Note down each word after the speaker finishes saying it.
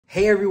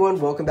Hey everyone,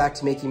 welcome back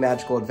to Making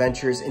Magical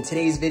Adventures. In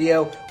today's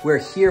video, we're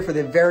here for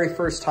the very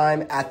first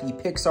time at the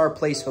Pixar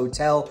Place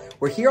Hotel.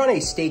 We're here on a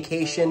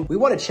staycation. We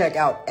want to check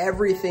out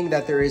everything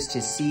that there is to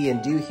see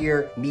and do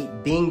here, meet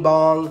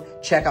Bong,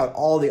 check out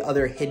all the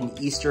other hidden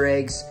Easter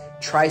eggs,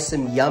 try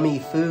some yummy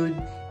food,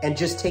 and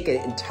just take an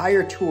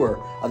entire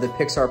tour of the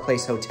Pixar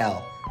Place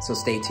Hotel. So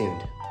stay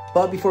tuned.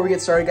 But before we get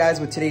started,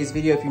 guys, with today's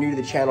video, if you're new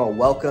to the channel,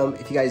 welcome.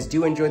 If you guys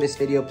do enjoy this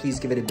video, please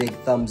give it a big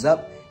thumbs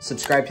up.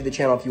 Subscribe to the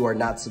channel if you are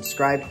not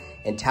subscribed,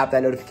 and tap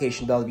that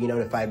notification bell to be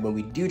notified when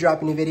we do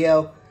drop a new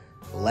video.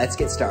 Let's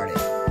get started.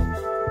 Okay,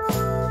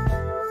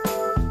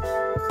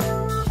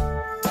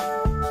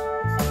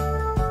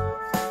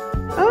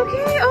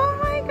 oh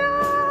my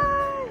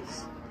gosh.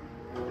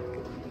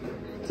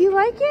 Do you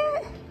like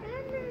it?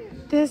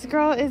 This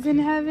girl is in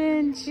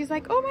heaven. She's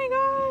like, oh my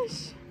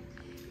gosh.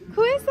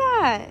 Who is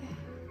that?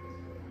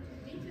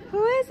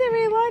 Who is it,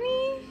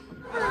 Raylani?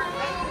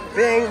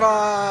 Bing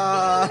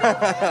bong!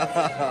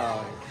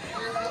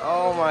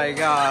 Oh my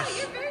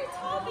gosh. You're very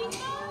tall, Bing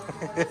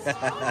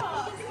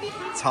Bong.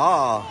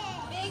 Tall.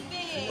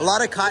 Big. A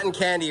lot of cotton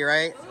candy,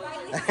 right?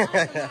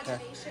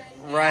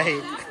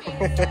 Right.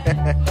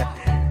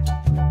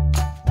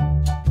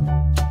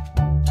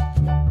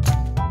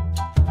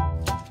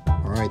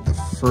 All right, the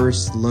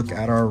first look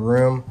at our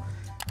room.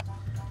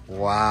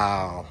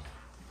 Wow.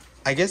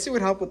 I guess it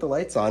would help with the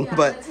lights on,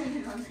 but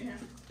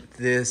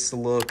this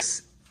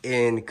looks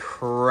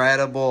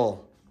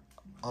incredible.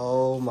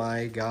 Oh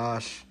my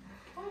gosh.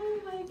 Oh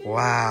my goodness.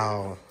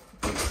 Wow.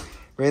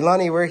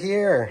 Raylani, we're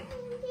here.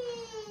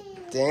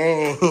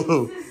 Dang. This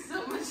is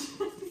so much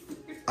fun.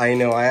 I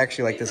know, I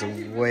actually like this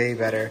way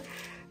better.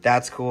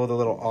 That's cool, the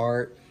little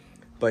art.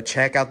 But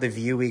check out the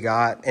view we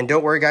got. And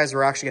don't worry, guys,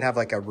 we're actually gonna have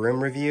like a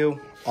room review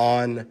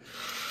on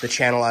the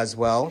channel as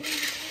well.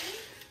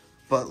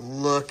 But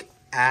look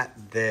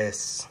at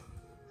this.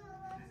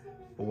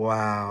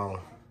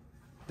 Wow.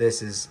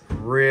 This is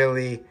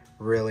really,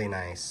 really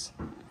nice.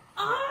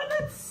 Oh,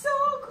 that's so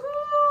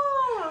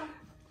cool.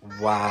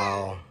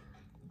 Wow.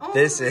 Oh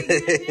This my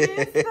is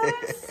goodness,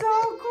 that's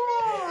so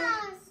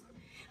cool.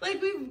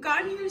 Like, we've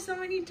gotten here so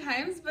many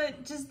times,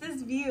 but just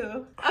this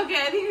view.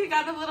 Okay, I think we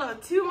got a little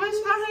too much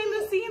behind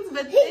the scenes,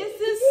 but this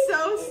is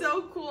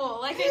so cool.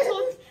 Like I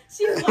told,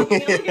 she's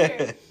loving it. Look at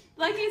her.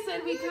 Like I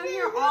said, we come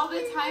here all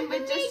the time,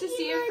 but just to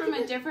see it from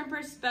a different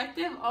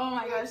perspective, oh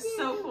my gosh,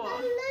 so cool.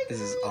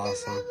 This is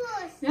awesome.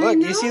 Look,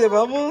 you see the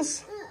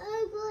bubbles?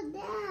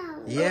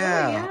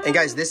 Yeah. And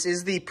guys, this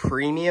is the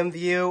premium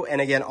view. And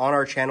again, on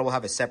our channel, we'll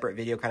have a separate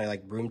video kind of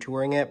like room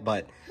touring it.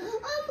 But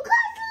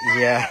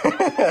yeah,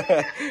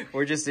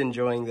 we're just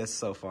enjoying this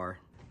so far.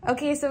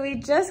 Okay, so we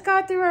just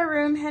got through our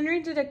room.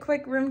 Henry did a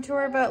quick room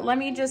tour, but let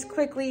me just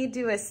quickly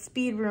do a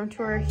speed room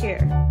tour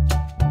here.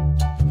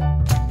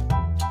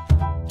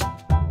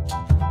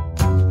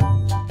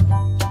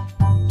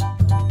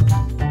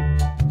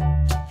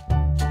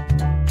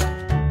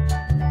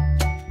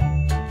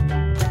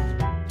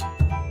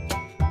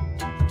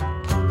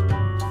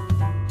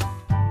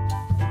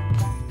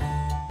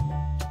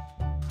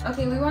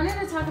 Okay, we wanted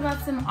to talk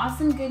about some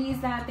awesome goodies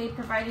that they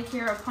provided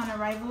here upon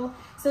arrival.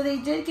 So they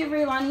did give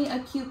Raylani a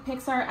cute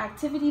Pixar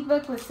activity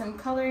book with some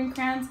coloring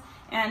crayons,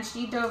 and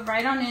she dove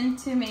right on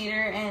into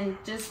Mater and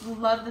just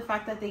loved the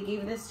fact that they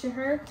gave this to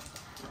her.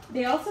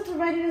 They also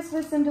provided us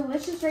with some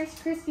delicious Rice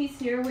Krispies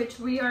here, which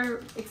we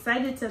are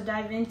excited to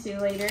dive into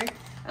later.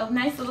 A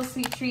nice little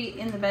sweet treat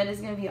in the bed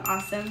is going to be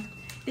awesome.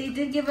 They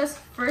did give us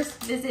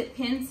first visit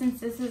pins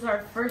since this is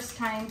our first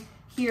time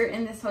here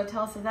in this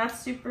hotel, so that's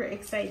super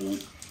exciting.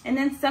 And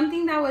then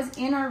something that was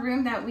in our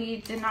room that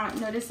we did not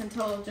notice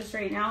until just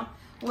right now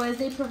was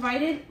they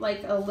provided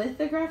like a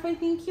lithograph, I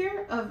think,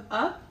 here of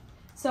Up.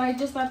 So I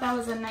just thought that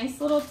was a nice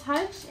little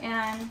touch,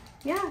 and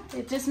yeah,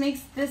 it just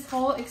makes this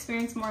whole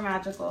experience more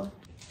magical.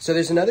 So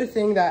there's another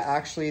thing that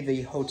actually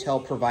the hotel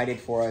provided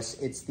for us.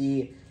 It's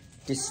the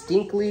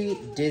Distinctly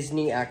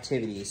Disney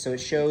activities. So it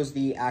shows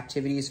the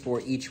activities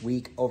for each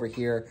week over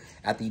here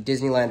at the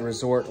Disneyland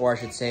Resort, or I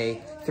should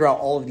say throughout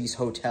all of these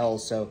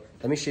hotels. So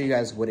let me show you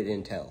guys what it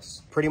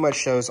entails. Pretty much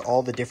shows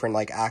all the different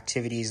like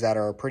activities that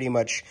are pretty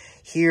much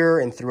here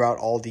and throughout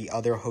all the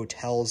other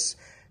hotels.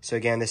 So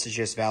again, this is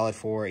just valid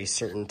for a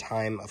certain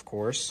time, of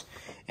course.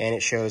 And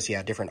it shows,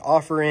 yeah, different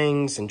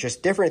offerings and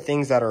just different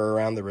things that are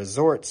around the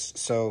resorts.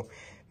 So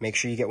make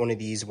sure you get one of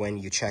these when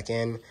you check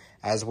in,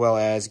 as well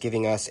as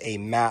giving us a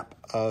map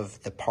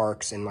of the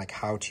parks and like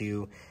how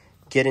to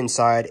get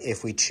inside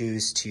if we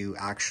choose to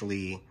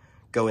actually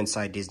go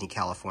inside Disney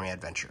California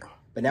Adventure.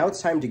 But now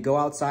it's time to go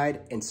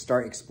outside and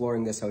start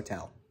exploring this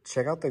hotel.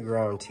 Check out the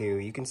ground too.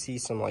 You can see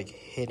some like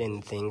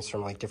hidden things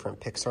from like different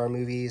Pixar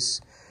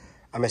movies.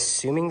 I'm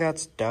assuming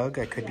that's Doug.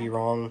 I could be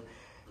wrong.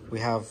 We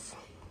have,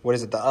 what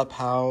is it? The Up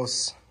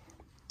House,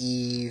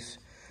 Eve,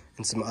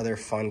 and some other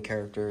fun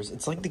characters.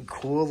 It's like the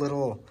cool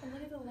little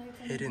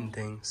hidden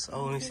things.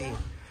 Oh, let me see.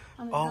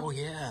 Oh,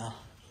 yeah.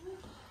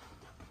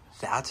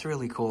 That's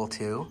really cool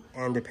too.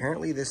 And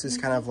apparently this is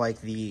kind of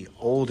like the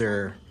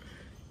older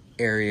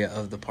area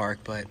of the park,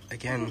 but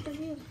again,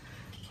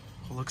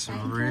 looks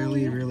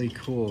really, really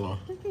cool.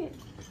 Look at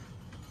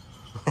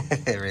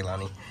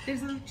Raylani.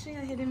 There's actually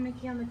a hidden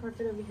Mickey on the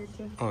carpet over here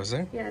too. Oh, is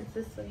there? Yeah, it's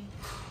this way.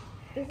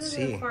 This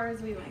is as far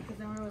as we went, because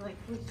then we were like,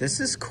 this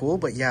is cool,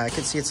 but yeah, I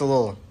can see it's a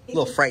little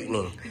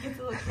frightening. It gets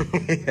a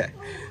little Yeah.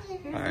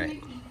 All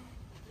right.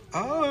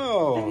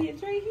 Oh,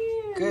 it's right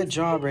here. good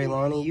job,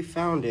 Raylani. You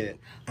found it.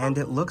 And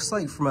it looks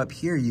like from up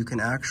here, you can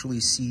actually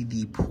see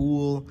the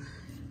pool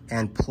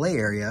and play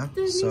area.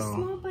 There's a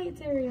small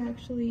bites area,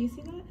 actually. You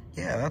see that?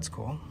 Yeah, that's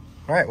cool.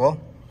 All right, well,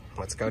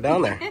 let's go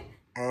down there.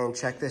 And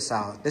check this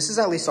out. This is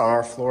at least on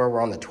our floor.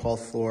 We're on the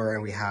 12th floor,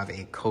 and we have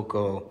a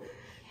Coco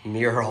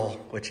mural,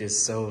 which is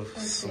so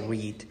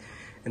sweet.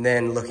 And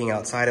then looking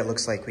outside, it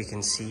looks like we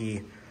can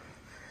see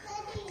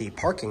the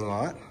parking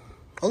lot.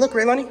 Oh, look,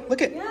 Raylani,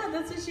 look it. Yeah,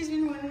 that's what she's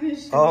been wanting to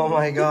show. Oh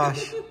my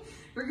gosh.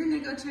 We're gonna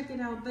go check it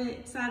out,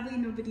 but sadly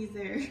nobody's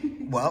there.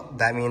 Well,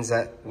 that means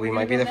that we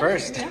might be the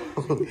first.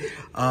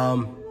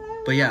 Yeah.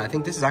 But yeah, I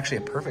think this is actually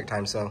a perfect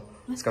time, so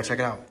let's go check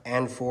it out.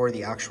 And for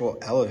the actual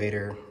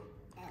elevator,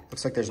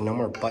 looks like there's no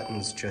more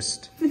buttons,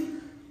 just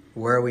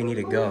where we need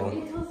to go.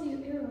 It tells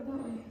you arrow that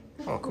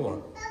way. Oh,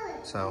 cool.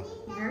 So,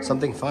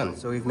 something fun.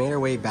 So we've made our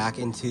way back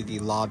into the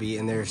lobby,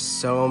 and there's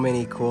so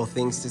many cool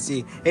things to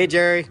see. Hey,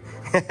 Jerry.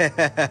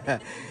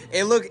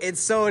 It's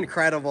so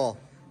incredible.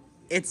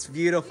 It's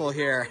beautiful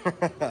here.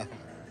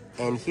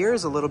 And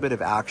here's a little bit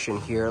of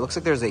action here. It looks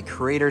like there's a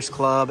creators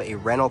club, a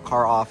rental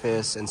car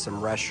office, and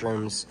some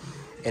restrooms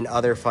and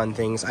other fun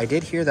things. I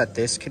did hear that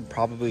this could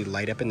probably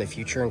light up in the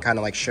future and kind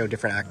of like show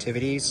different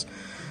activities.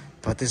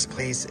 But this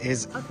place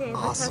is awesome. The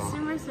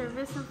customer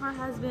service so far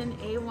has been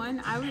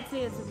A1. I would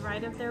say it's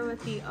right up there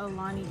with the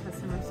Alani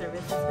customer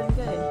service. It's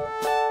been good.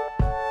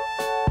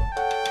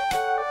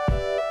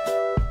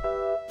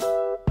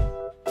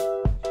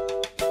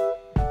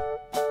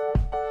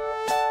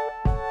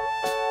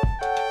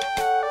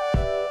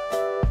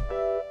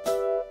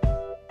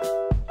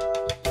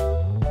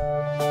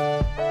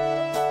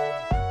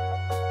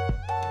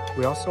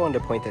 We also wanted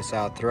to point this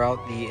out.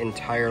 Throughout the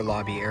entire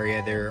lobby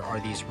area, there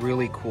are these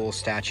really cool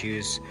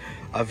statues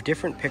of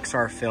different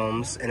Pixar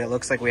films, and it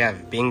looks like we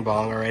have Bing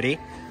Bong already,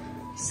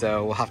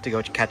 so we'll have to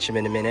go catch him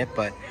in a minute,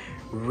 but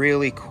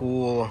really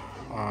cool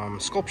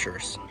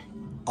sculptures.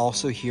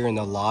 Also here in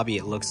the lobby,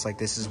 it looks like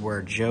this is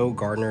where Joe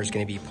Gardner is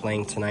going to be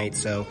playing tonight,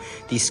 so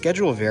the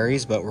schedule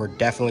varies, but we're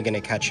definitely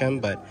going to catch him,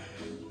 but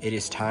it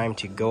is time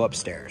to go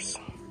upstairs.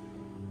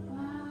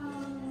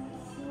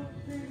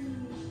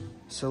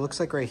 So it looks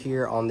like right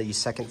here on the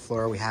second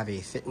floor, we have a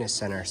fitness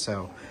center.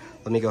 So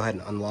let me go ahead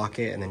and unlock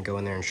it and then go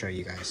in there and show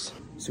you guys.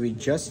 So we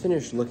just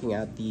finished looking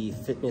at the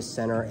fitness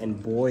center,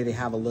 and boy, they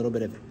have a little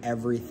bit of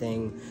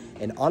everything.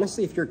 And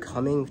honestly, if you're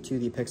coming to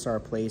the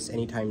Pixar place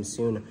anytime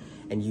soon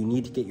and you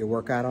need to get your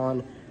workout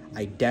on,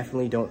 I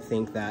definitely don't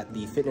think that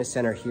the fitness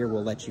center here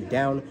will let you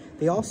down.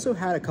 They also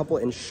had a couple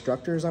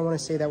instructors, I want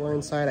to say, that were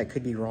inside. I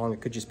could be wrong.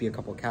 It could just be a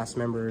couple cast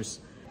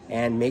members.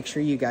 And make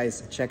sure you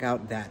guys check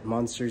out that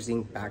Monsters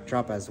Inc.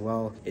 backdrop as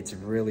well. It's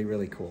really,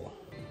 really cool.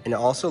 And it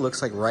also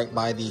looks like right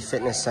by the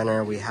fitness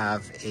center, we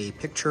have a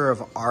picture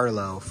of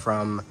Arlo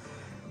from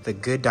The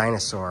Good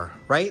Dinosaur,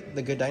 right?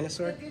 The Good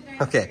Dinosaur? The Good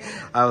Dinosaur. Okay,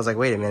 I was like,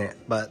 wait a minute,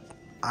 but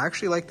I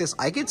actually like this.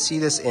 I could see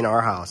this in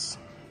our house.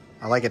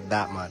 I like it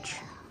that much.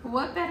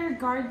 What better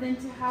guard than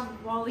to have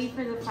Wally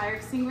for the fire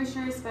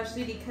extinguisher,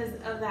 especially because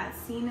of that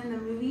scene in the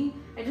movie.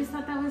 I just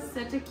thought that was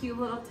such a cute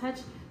little touch.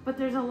 But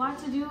there's a lot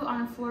to do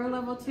on floor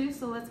level 2,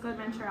 so let's go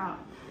adventure out.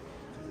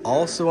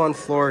 Also on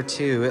floor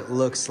 2, it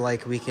looks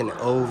like we can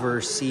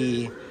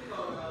oversee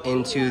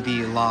into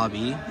the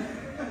lobby.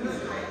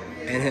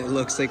 And it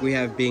looks like we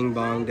have Bing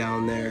Bong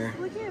down there.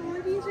 Look at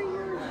what these are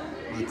yours.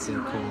 That's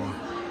so cool.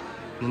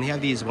 And they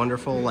have these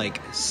wonderful like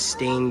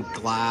stained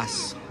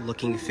glass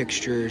looking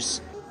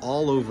fixtures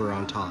all over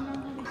on top.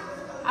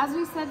 As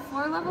we said,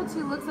 floor level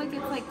 2 looks like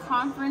it's like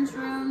conference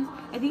rooms.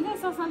 I think I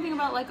saw something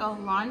about like a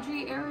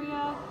laundry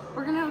area.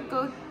 We're gonna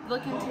go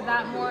look into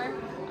that more.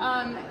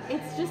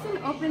 It's just an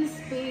open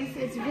space.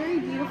 It's very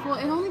beautiful.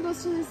 It only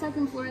goes to the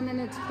second floor and then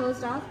it's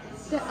closed off.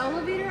 The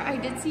elevator I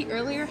did see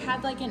earlier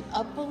had like an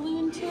up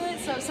balloon to it.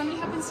 So if somebody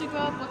happens to go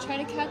up, we'll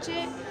try to catch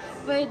it.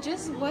 But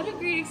just what a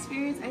great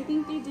experience. I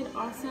think they did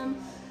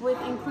awesome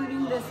with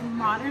including this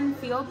modern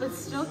feel, but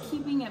still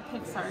keeping it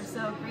Pixar.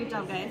 So great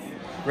job, guys.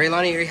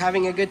 Raylani, are you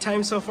having a good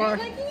time so far? Are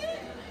you liking it?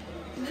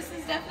 This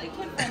is definitely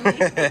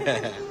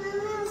kid-friendly.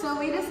 So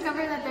we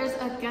discovered that there's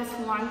a guest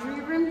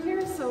laundry room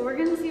here, so we're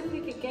gonna see if we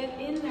could get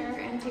in there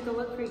and take a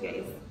look for you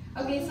guys.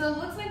 Okay, so it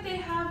looks like they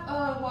have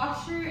a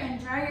washer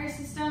and dryer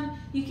system.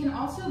 You can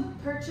also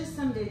purchase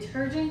some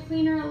detergent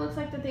cleaner, it looks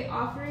like that they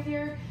offer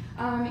here.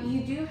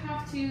 You do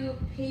have to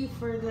pay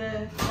for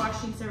the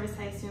washing service,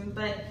 I assume,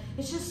 but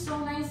it's just so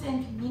nice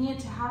and convenient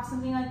to have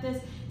something like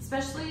this,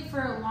 especially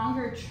for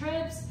longer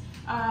trips,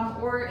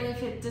 or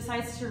if it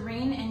decides to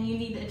rain and you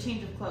need a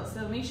change of clothes.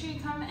 So make sure you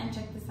come and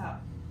check this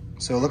out.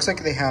 So it looks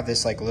like they have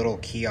this like little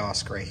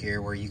kiosk right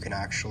here where you can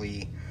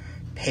actually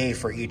pay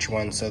for each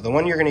one. So the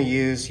one you're gonna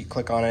use, you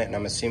click on it, and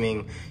I'm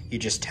assuming you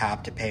just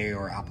tap to pay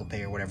or Apple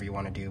Pay or whatever you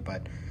wanna do.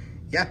 But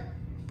yeah,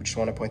 Just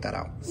want to point that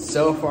out.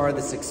 So far,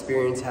 this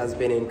experience has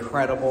been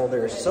incredible.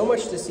 There's so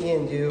much to see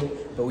and do,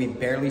 but we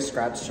barely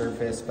scratched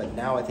surface. But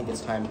now I think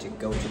it's time to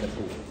go to the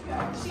pool.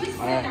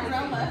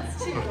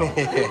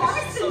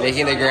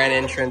 Making the grand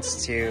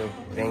entrance to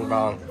Bing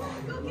Bong.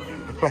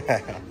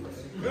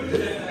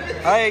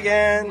 Hi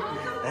again.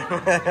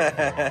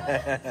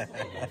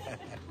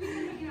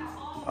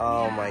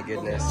 Oh my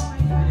goodness.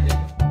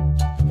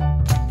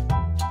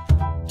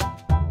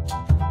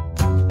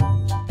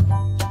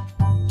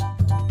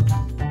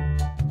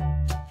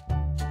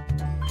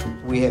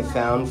 We have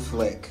found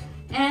Flick.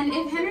 And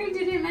if Henry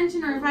didn't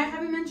mention, or if I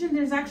haven't mentioned,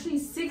 there's actually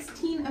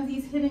 16 of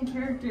these hidden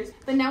characters.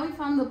 But now we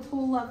found the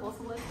pool level,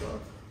 so let's go.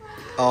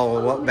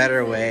 Oh, what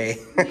better way?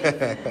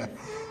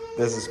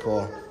 This is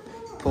cool.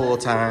 Pool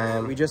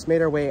time. We just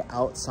made our way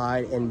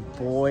outside, and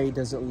boy,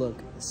 does it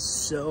look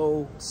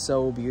so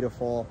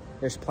beautiful.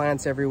 There's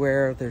plants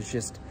everywhere. There's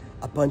just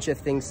a bunch of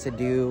things to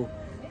do.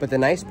 But the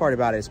nice part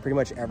about it is pretty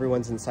much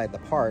everyone's inside the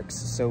parks,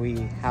 so we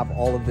have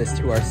all of this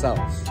to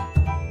ourselves.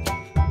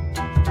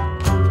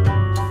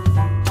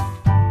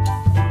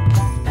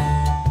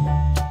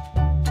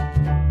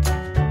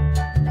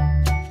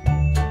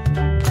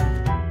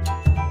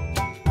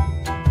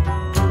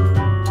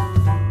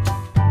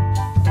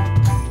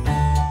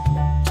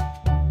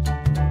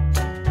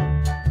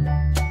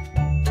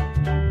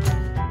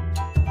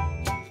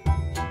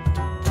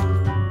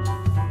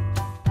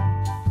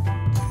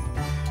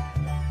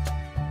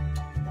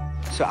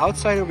 So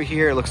outside over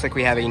here, it looks like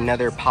we have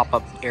another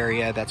pop-up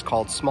area that's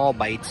called Small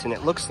Bites, and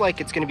it looks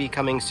like it's going to be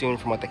coming soon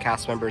from what the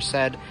cast members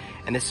said,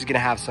 and this is going to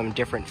have some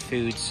different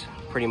foods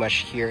pretty much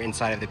here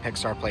inside of the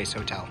Pixar Place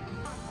Hotel.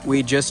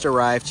 We just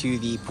arrived to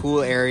the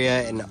pool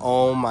area, and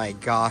oh my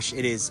gosh,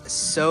 it is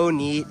so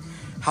neat.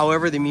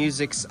 However, the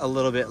music's a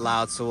little bit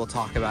loud, so we'll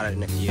talk about it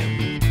in a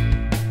few.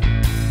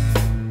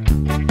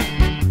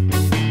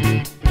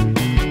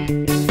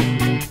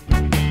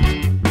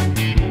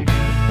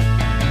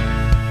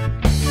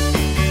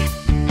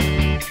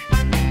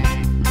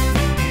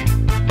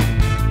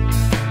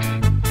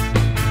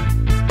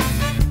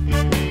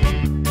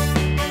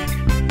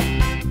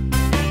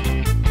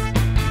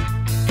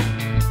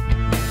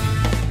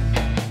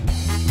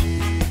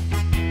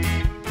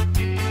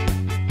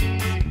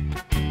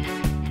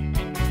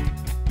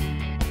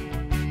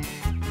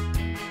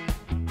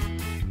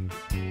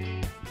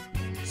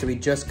 So we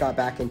just got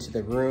back into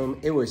the room.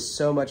 It was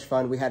so much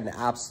fun. We had an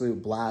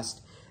absolute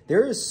blast.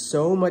 There is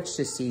so much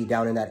to see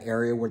down in that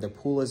area where the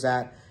pool is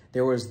at.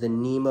 There was the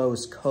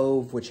Nemo's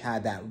Cove, which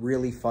had that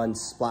really fun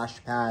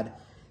splash pad.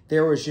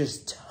 There was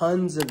just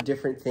tons of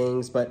different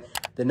things, but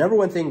the number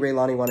one thing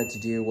Raylani wanted to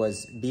do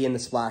was be in the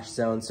splash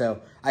zone.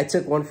 So I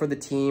took one for the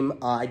team.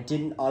 I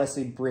didn't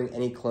honestly bring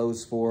any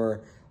clothes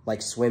for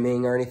like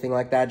swimming or anything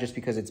like that, just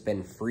because it's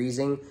been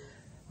freezing.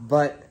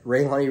 But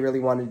Raylani really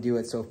wanted to do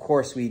it, so of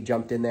course we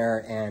jumped in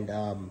there and,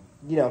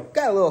 you know,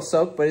 got a little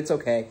soaked, but it's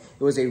okay.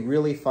 It was a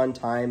really fun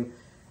time,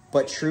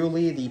 but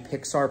truly the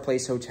Pixar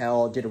Place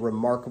Hotel did a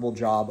remarkable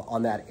job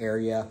on that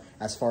area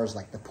as far as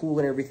like the pool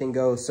and everything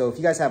goes. So if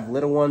you guys have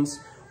little ones,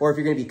 or if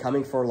you're going to be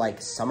coming for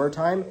like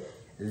summertime,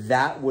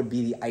 that would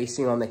be the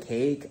icing on the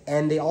cake.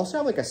 And they also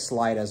have like a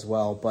slide as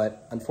well,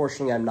 but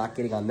unfortunately I'm not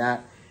getting on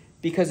that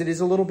because it is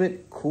a little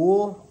bit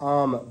cool,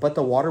 but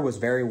the water was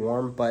very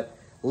warm. But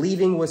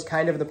leaving was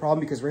kind of the problem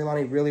because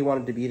Raylani really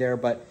wanted to be there,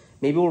 but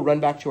maybe we'll run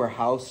back to our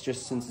house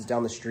just since it's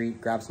down the street,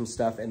 grab some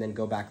stuff, and then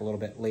go back a little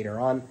bit later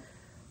on.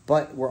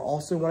 But we're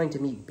also wanting to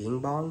meet Bing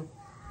Bong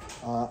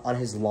on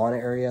his lawn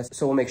area,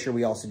 so we'll make sure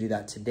we also do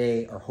that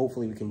today, or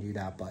hopefully we can do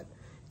that, but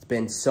it's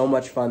been so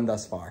much fun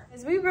thus far.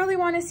 We really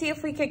want to see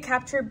if we could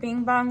capture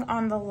Bing Bong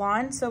on the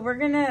lawn, so we're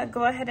gonna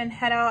go ahead and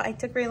head out. I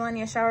took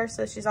Raylani a shower,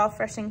 so she's all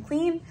fresh and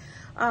clean.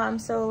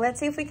 So let's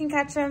see if we can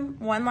catch him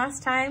one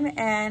last time,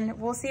 and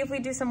we'll see if we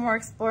do some more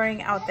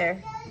exploring out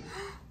there.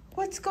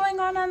 What's going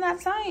on that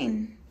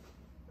sign?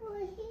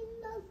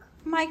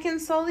 Mike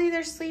and Sully,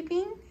 they're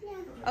sleeping? Yeah.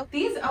 Oh,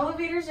 these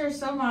elevators are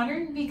so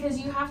modern because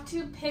you have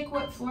to pick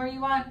what floor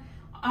you want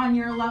on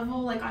your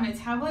level, like on a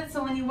tablet.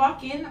 So when you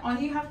walk in, all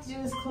you have to do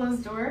is close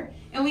the door.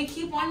 And we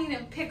keep wanting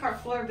to pick our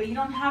floor, but you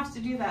don't have to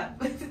do that.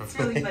 But it's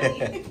really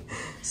funny.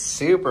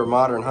 Super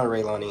modern, huh,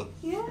 Raylani?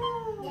 Yeah.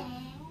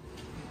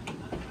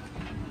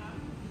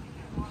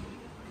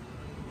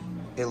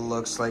 It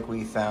looks like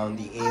we found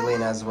the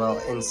alien as well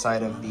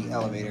inside of the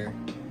elevator.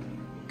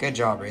 Good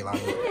job, Raylani.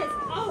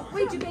 Oh,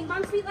 wait, do Bing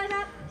Bong's feet light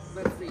up?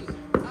 Let's see.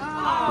 Oh.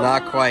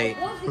 Not quite.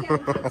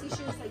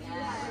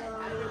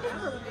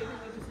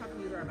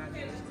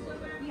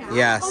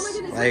 Yes, oh my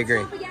goodness, I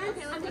agree. I'm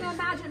going to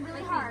imagine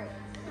really hard.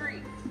 3.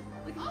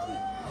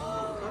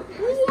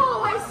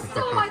 Whoa, I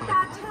saw it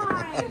that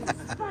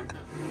time.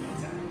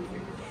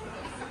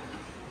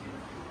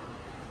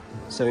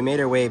 So we made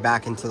our way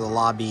back into the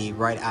lobby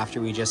right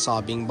after we just saw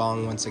Bing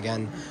Bong once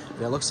again.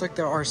 And it looks like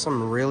there are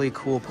some really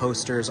cool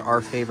posters, our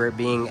favorite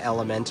being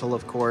Elemental,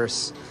 of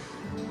course.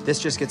 This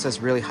just gets us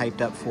really hyped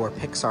up for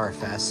Pixar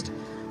Fest.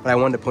 But I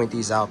wanted to point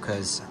these out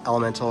because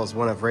Elemental is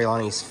one of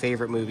Raylani's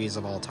favorite movies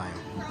of all time.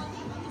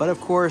 But of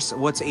course,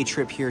 what's a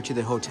trip here to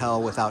the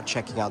hotel without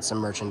checking out some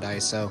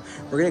merchandise? So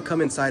we're gonna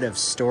come inside of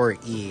Store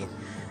E.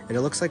 And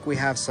it looks like we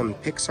have some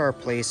Pixar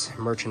Place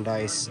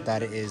merchandise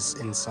that is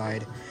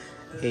inside.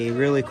 A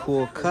really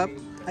cool cup.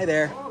 Hi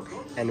there.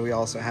 And we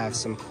also have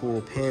some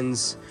cool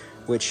pins,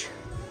 which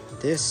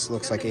this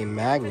looks like a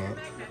magnet.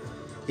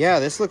 Yeah,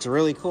 this looks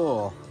really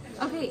cool.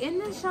 Okay, in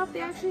this shop,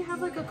 they actually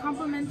have like a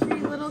complimentary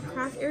little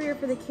craft area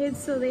for the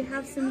kids. So they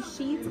have some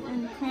sheets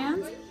and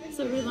crayons.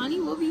 So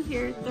Rilani will be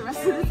here the rest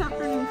of this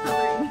afternoon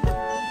coloring.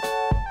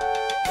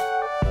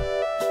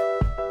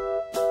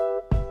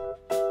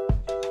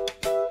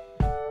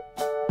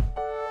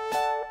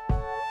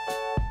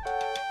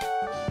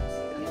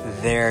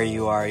 There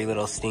you are, you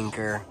little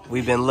stinker.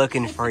 We've been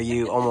looking for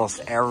you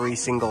almost every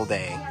single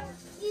day.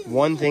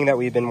 One thing that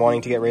we've been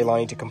wanting to get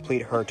Raylani to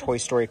complete her Toy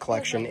Story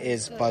collection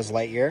is Buzz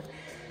Lightyear.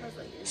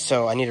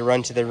 So I need to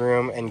run to the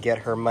room and get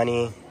her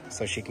money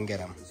so she can get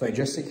him. So I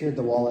just secured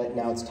the wallet.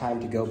 Now it's time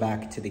to go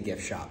back to the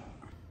gift shop.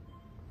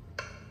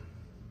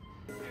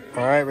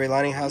 All right,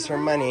 Raylani has her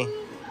money.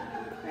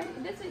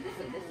 This way.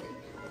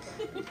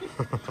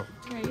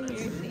 Right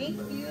here, thank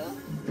you.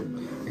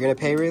 You're gonna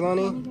pay,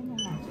 Raylani?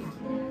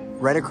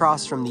 Right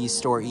across from the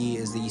Store E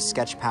is the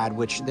sketch pad,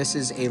 which this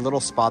is a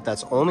little spot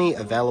that's only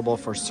available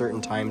for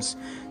certain times.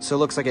 So it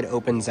looks like it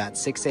opens at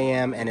 6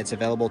 a.m. and it's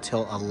available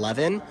till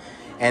 11.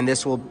 And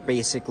this will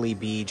basically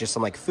be just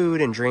some like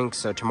food and drinks.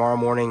 So tomorrow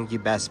morning, you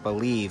best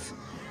believe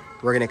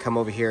we're gonna come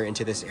over here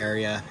into this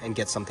area and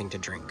get something to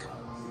drink.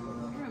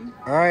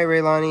 All right,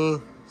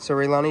 Raylani. So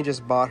Raylani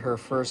just bought her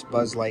first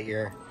Buzz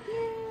Lightyear.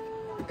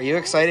 Are you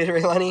excited,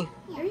 Raylani?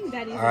 I think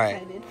Daddy's All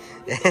right.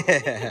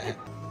 excited.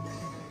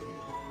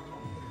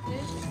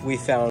 We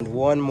found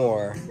one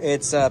more.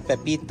 It's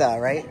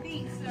Pepita, right?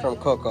 From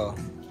Coco.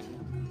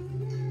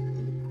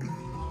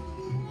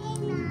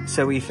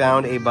 So we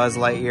found a Buzz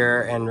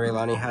Lightyear and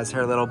Raylani has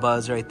her little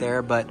Buzz right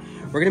there, but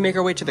we're gonna make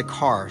our way to the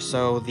car.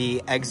 So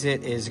the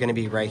exit is gonna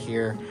be right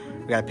here.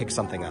 We gotta pick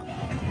something up.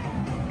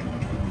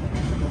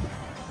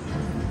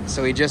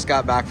 So we just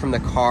got back from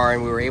the car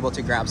and we were able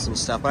to grab some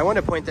stuff. But I want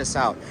to point this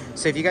out.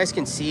 So if you guys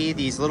can see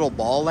these little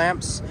ball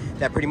lamps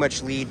that pretty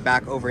much lead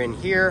back over in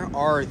here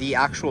are the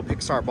actual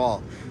Pixar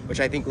ball, which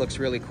I think looks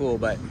really cool.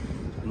 But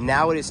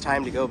now it is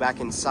time to go back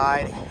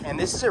inside. And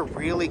this is a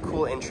really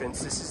cool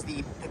entrance. This is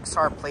the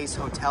Pixar Place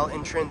Hotel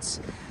entrance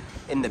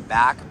in the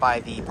back by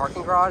the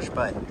parking garage.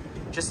 But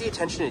just the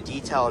attention to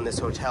detail in this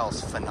hotel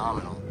is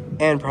phenomenal.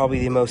 And probably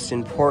the most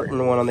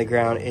important one on the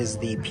ground is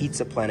the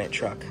Pizza Planet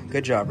truck.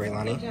 Good job,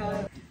 Raylani. Good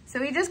job. So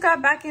we just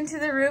got back into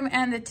the room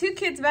and the two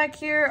kids back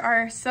here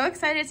are so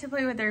excited to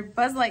play with their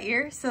Buzz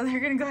Lightyear. So they're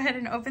gonna go ahead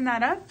and open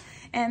that up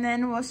and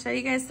then we'll show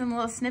you guys some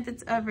little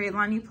snippets of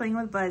Raylani playing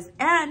with Buzz.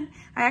 And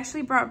I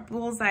actually brought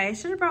Bullseye. I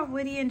should have brought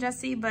Woody and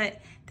Jesse, but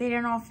they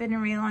didn't all fit in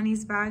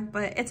Raylani's bag,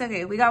 but it's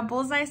okay. We got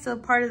Bullseye, so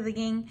part of the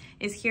gang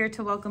is here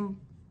to welcome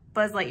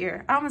Buzz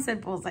Lightyear. I almost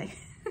said Bullseye.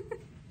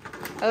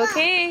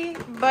 Okay,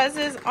 Buzz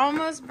is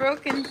almost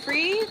broken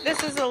free.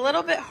 This is a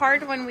little bit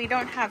hard when we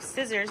don't have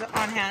scissors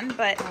on hand,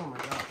 but Oh my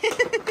God.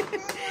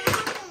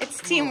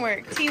 it's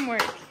teamwork.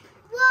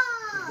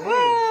 Whoa!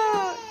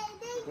 Whoa!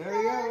 There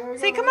you go.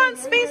 Say, come on,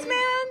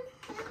 Spaceman!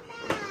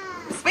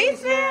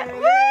 Spaceman!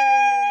 Woo!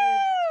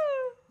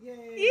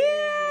 Yay.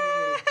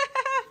 Yeah!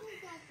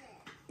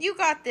 You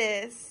got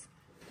this.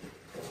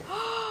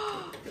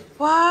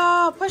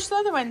 Wow, push the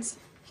other ones.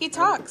 He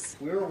talks.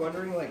 We were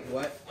wondering like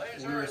what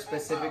we were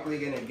specifically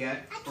gonna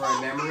get for our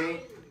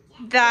memory.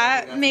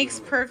 That makes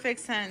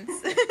perfect sense.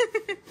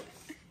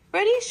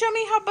 Ready? Show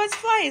me how Buzz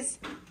flies.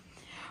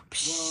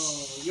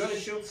 Whoa. You wanna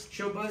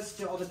show Buzz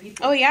to all the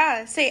people? Oh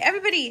yeah. Say,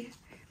 everybody,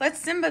 let's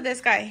Simba this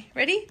guy.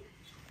 Ready?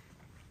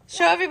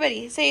 Show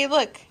everybody. Say,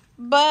 look,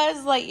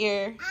 Buzz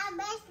Lightyear.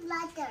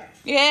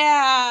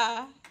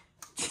 Yeah.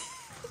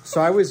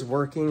 So I was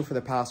working for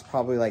the past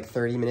probably like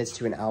 30 minutes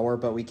to an hour,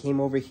 but we came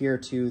over here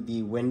to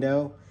the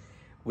window.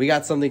 We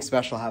got something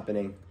special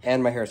happening,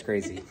 and my hair is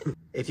crazy.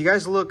 If you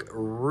guys look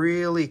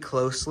really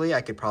closely, I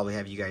could probably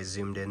have you guys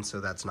zoomed in,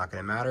 so that's not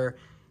gonna matter.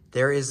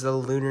 There is the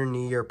Lunar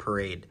New Year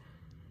Parade.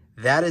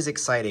 That is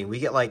exciting. We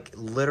get like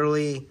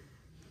literally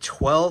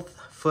 12th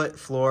foot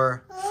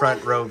floor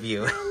front row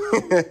view.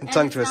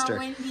 Tongue twister.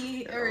 Not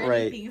windy or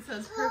Right. anything, so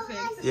it's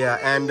perfect. Yeah,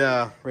 and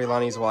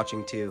Raylani's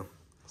watching too.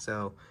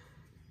 So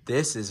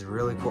this is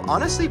really cool.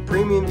 Honestly,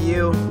 premium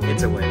view,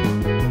 it's a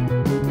win.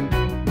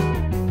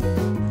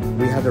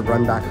 We had to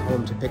run back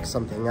home to pick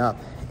something up,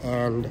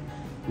 and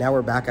now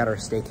we're back at our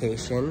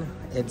staycation.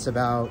 It's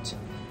about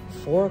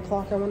 4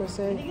 o'clock, I want to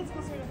say. I think it's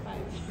closer to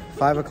 5.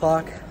 5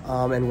 o'clock,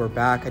 and we're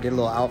back. I did a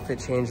little outfit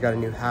change, got a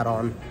new hat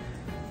on,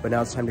 but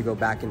now it's time to go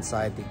back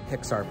inside the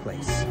Pixar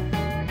place.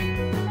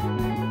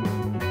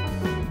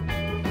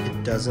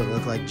 It doesn't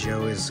look like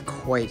Joe is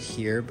quite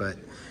here, but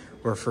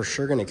we're for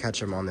sure gonna catch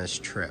him on this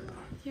trip.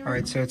 All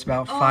right, so it's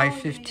about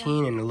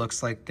 5:15, and it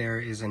looks like there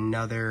is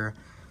another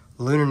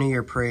Lunar New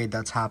Year Parade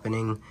that's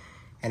happening.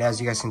 And as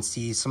you guys can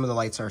see, some of the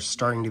lights are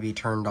starting to be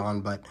turned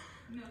on, but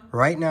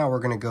right now we're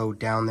gonna go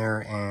down there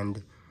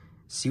and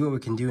see what we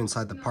can do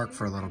inside the park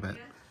for a little bit.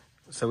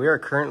 So we are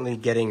currently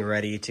getting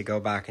ready to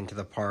go back into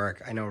the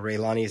park. I know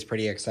Raylani is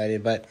pretty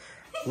excited, but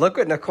look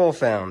what Nicole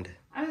found.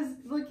 I was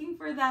looking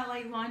for that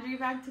like laundry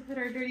bag to put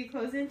our dirty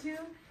clothes into,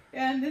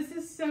 and this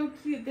is so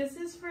cute. This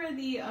is for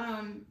the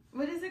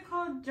what is it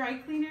called? Dry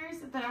cleaners.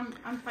 But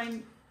I'm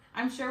fine.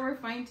 I'm sure we're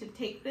fine to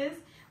take this,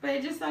 but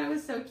I just thought it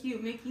was so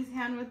cute. Mickey's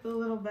hand with the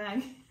little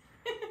bag.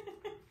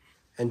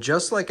 And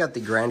just like at the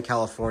Grand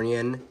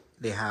Californian,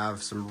 they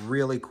have some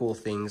really cool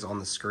things on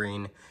the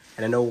screen.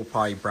 And I know we'll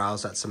probably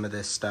browse at some of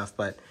this stuff,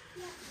 but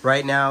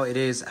right now it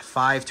is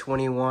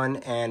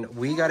 5:21 and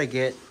we got to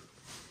get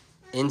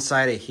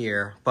inside of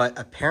here. But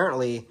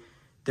apparently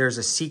there's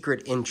a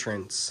secret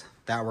entrance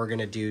that we're going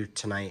to do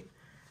tonight.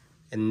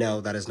 And no,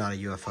 that is not a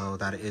UFO.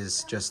 That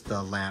is just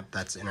the lamp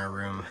that's in our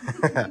room.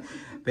 But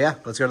yeah,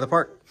 let's go to the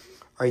park.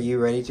 Are you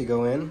ready to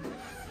go in?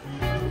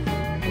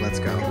 Let's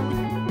go.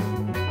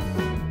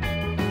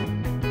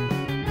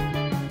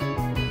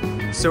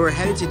 So we're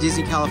headed to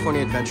Disney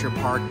California Adventure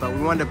Park, but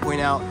we wanted to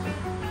point out,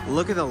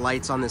 look at the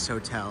lights on this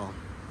hotel.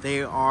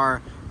 They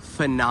are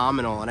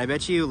phenomenal. And I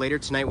bet you later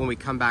tonight when we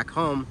come back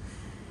home,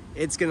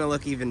 it's gonna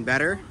look even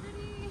better.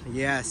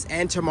 Yes,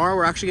 and tomorrow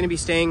we're actually gonna be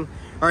staying,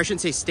 or I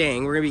shouldn't say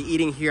staying, we're gonna be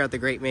eating here at the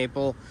Great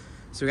Maple.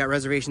 So we got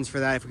reservations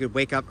for that if we could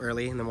wake up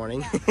early in the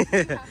morning.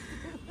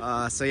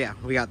 So yeah,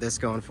 we got this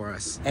going for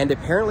us. And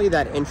apparently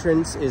that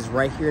entrance is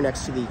right here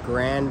next to the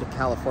Grand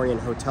Californian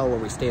Hotel where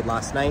we stayed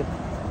last night.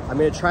 I'm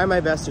gonna try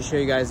my best to show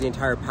you guys the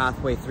entire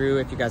pathway through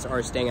if you guys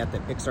are staying at the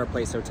Pixar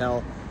Place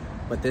Hotel,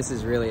 but this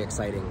is really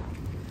exciting.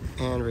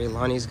 And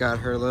Raylani's got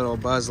her little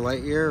Buzz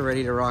Lightyear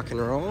ready to rock and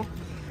roll.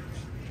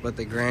 But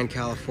the Grand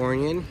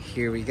Californian,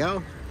 here we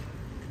go.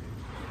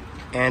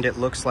 And it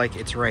looks like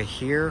it's right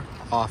here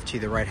off to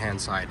the right-hand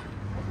side.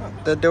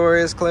 The door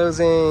is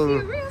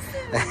closing.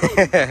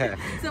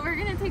 So we're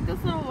gonna take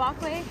this little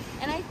walkway,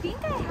 and I think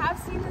I have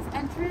seen this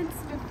entrance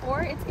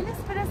before. It's gonna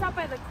spit us out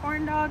by the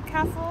Corn Dog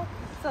Castle.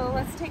 So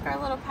let's take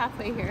our little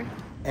pathway here.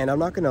 And I'm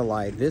not gonna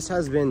lie, this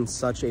has been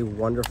such a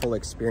wonderful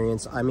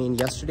experience. I mean,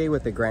 yesterday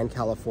with the Grand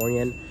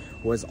Californian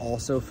was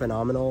also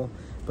phenomenal,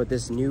 but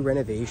this new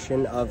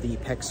renovation of the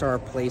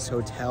Pixar Place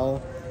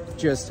Hotel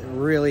just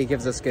really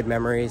gives us good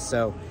memories.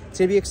 So it's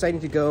gonna be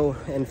exciting to go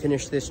and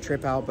finish this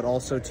trip out, but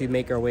also to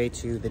make our way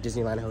to the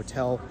Disneyland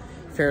Hotel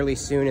fairly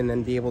soon and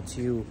then be able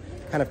to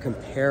kind of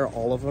compare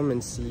all of them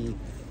and see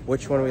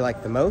which one we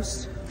like the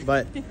most.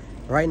 But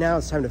right now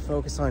it's time to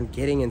focus on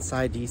getting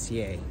inside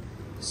DCA.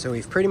 So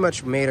we've pretty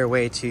much made our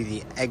way to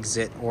the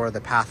exit or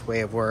the pathway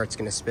of where it's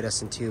gonna spit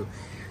us into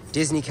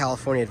Disney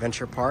California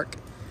Adventure Park.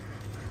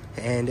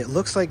 And it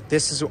looks like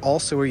this is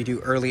also where you do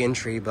early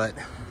entry, but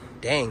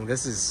dang,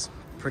 this is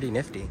pretty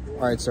nifty.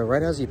 All right, so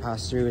right as you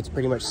pass through, it's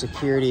pretty much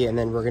security, and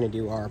then we're gonna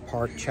do our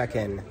park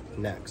check-in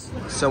next.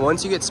 So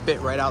once you get spit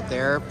right out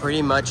there,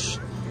 pretty much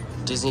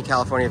Disney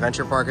California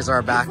Adventure Park is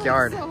our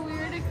backyard. So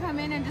weird to come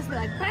in and just be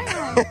like,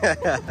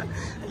 bam!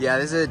 Yeah,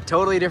 this is a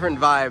totally different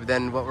vibe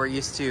than what we're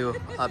used to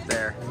up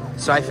there.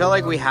 So I felt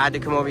like we had to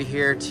come over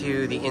here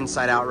to the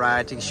Inside Out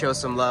ride to show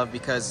some love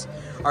because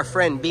our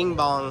friend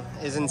Bong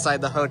is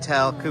inside the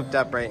hotel, cooped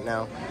up right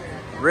now.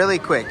 Really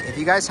quick, if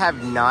you guys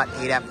have not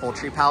ate at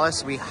Poultry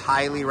Palace, we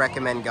highly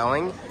recommend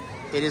going.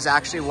 It is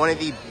actually one of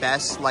the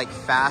best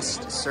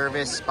fast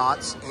service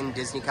spots in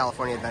Disney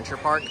California Adventure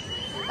Park.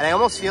 And I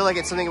almost feel like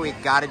it's something we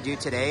gotta do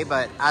today,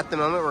 but at the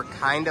moment we're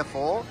kind of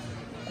full.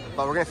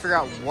 But we're gonna figure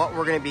out what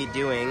we're gonna be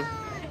doing.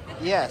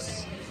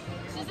 Yes.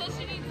 She said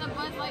she needs a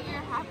Buzz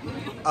Lightyear Happy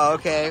Meal. Oh,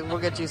 okay, we'll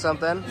get you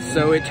something.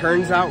 So it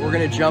turns out we're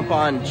gonna jump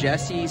on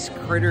Jessie's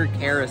Critter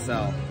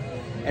Carousel.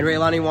 And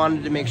Raylani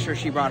wanted to make sure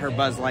she brought her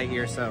Buzz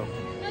Lightyear, so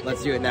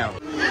let's do it now.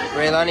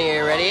 Raylani, are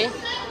you ready?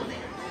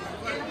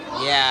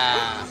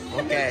 Yeah,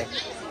 okay.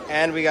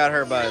 And we got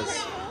her Buzz.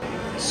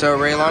 So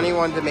Raylani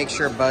wanted to make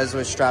sure Buzz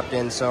was strapped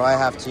in, so I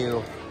have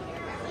to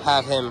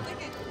have him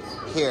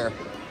here.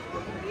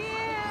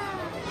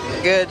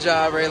 Good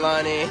job,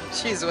 Raylani.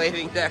 She's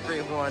waving to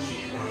everyone.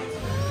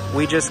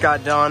 We just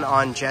got done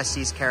on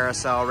Jessie's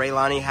carousel.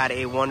 Raylani had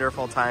a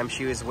wonderful time.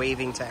 She was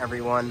waving to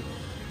everyone.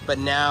 But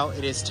now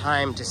it is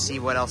time to see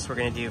what else we're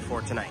gonna do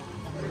for tonight.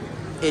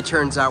 It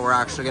turns out we're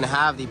actually gonna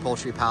have the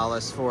Poultry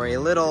Palace for a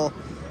little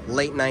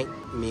late night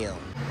meal.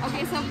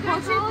 Okay, so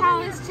Poultry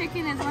Palace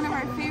chicken is one of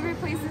our favorite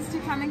places to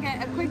come and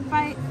get a quick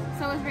bite.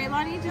 So with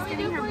Raylani just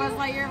getting her Buzz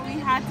Lightyear, we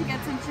had to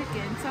get some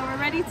chicken. So we're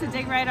ready to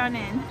dig right on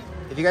in.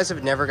 If you guys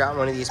have never gotten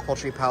one of these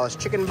Poultry Palace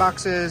chicken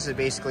boxes, it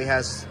basically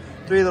has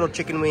 3 little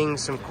chicken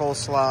wings, some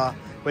coleslaw,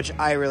 which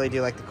I really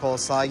do like the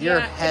coleslaw.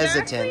 You're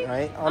hesitant, actually,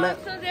 right, on it?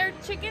 So they're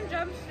chicken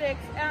drumsticks.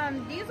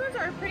 These ones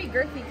are pretty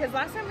girthy because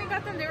last time we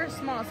got them, they were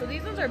small. So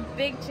these ones are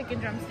big chicken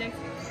drumsticks.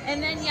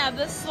 And then, yeah,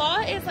 the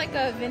slaw is like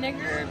a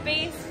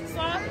vinegar-based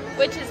slaw,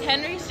 which is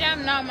Henry's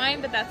jam, not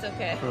mine, but that's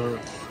okay.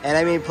 And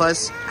I mean,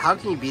 plus, how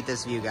can you beat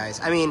this view, guys?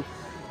 I mean,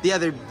 the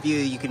other view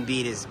you can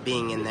beat is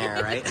being in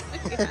there, right?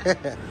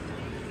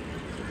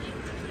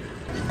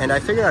 And I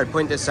figured I'd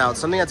point this out.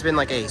 Something that's been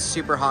like a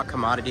super hot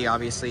commodity,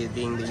 obviously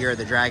being the Year of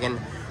the Dragon,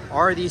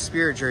 are these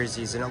Spirit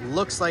jerseys. And it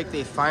looks like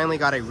they finally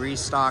got a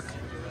restock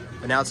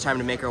But now it's time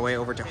to make our way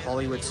over to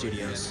Hollywood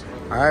Studios.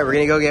 All right, we're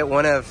gonna go get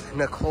one of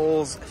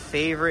Nicole's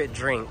favorite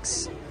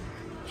drinks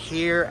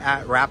here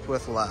at Wrapped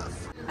with Love.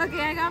 Okay,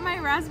 I got my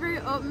raspberry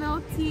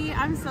oatmeal tea.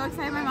 I'm so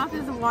excited, my mouth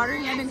is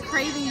watering. I've been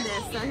craving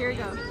this, so here we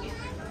go.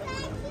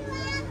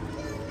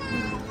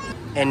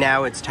 And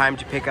now it's time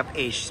to pick up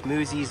a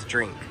Smoothies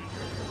drink.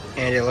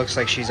 And it looks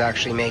like she's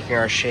actually making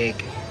our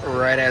shake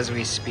right as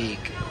we speak.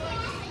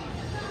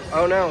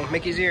 Oh no,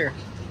 Mickey's here.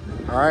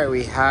 All right,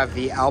 we have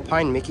the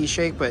Alpine Mickey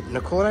shake, but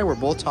Nicole and I were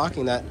both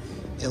talking that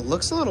it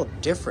looks a little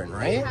different,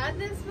 right? I had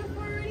this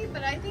before already,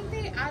 but I think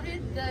they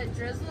added the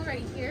drizzle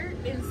right here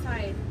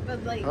inside.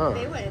 But like,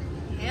 they went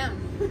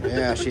ham.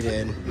 Yeah, she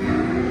did.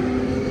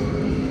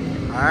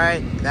 All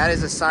right, that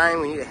is a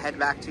sign we need to head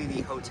back to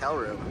the hotel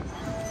room.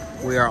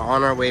 We are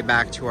on our way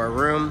back to our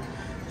room.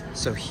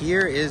 So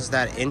here is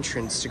that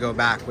entrance to go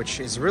back, which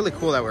is really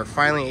cool that we're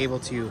finally able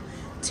to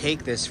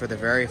take this for the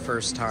very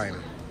first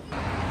time.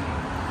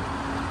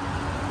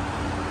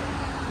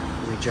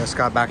 We just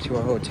got back to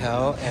our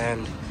hotel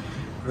and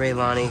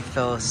Raylani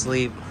fell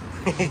asleep.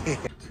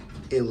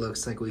 It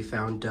looks like we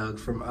found Doug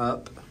from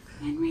Up.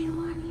 And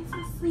Raylani's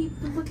asleep,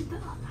 but look at the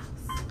Up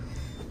house.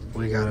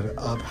 We got an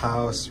Up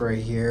house right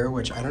here,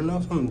 which I don't know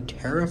if I'm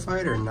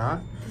terrified or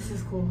not. This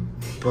is cool.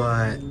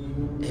 But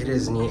it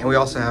is neat. And we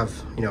also have,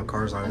 you know,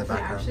 cars on in the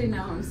background. Actually,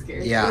 now I'm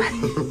scared. Yeah.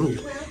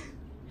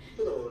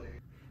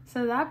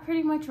 So that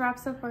pretty much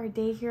wraps up our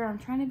day here. I'm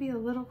trying to be a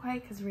little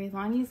quiet because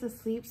Raylani's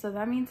asleep. So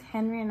that means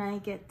Henry and I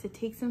get to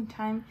take some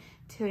time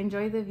to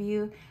enjoy the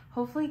view.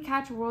 Hopefully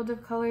catch World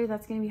of Color.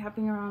 That's going to be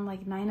happening around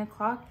like 9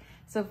 o'clock.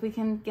 So if we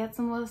can get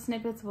some little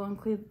snippets, we'll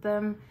include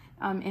them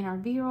in our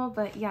B-roll.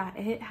 But yeah,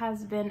 it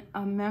has been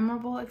a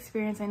memorable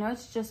experience. I know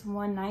it's just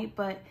one night,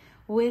 but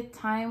with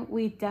time,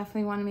 we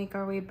definitely want to make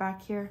our way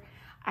back here.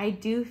 I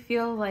do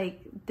feel like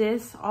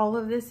all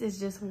of this is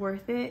just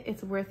worth it.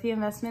 It's worth the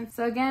investment.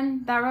 So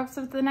again, that wraps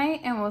up the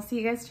night and we'll see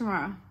you guys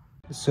tomorrow.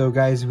 So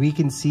guys, we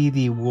can see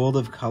the World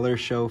of Color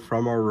show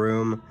from our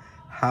room.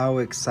 How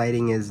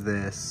exciting is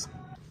this?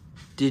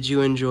 Did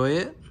you enjoy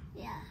it?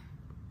 Yeah.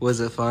 Was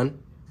it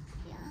fun?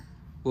 Yeah.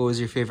 What was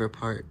your favorite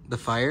part? The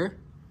fire?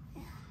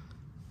 Yeah.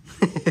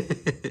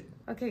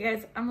 Okay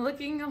guys, I'm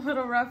looking a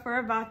little rough. We're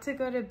about to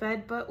go to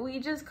bed, but we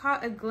just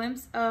caught a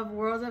glimpse of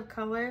World of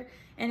Color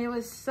and it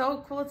was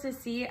so cool to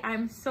see.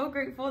 I'm so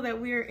grateful that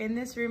we are in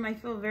this room. I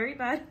feel very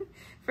bad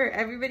for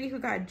everybody who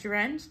got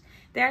drenched.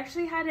 They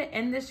actually had to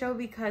end the show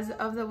because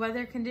of the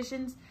weather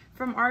conditions.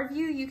 From our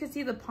view, you could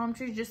see the palm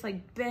trees just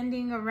like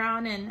bending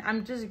around, and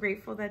I'm just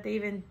grateful that they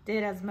even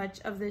did as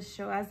much of this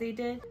show as they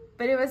did.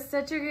 But it was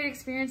such a great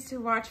experience to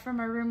watch from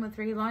our room with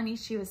Raylani.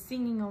 She was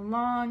singing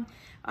along.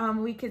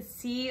 We could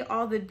see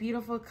all the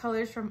beautiful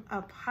colors from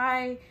up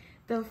high.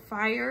 The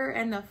fire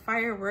and the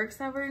fireworks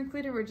that were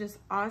included were just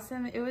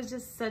awesome. It was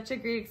just such a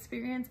great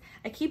experience.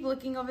 I keep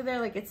looking over there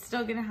like it's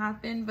still gonna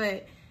happen,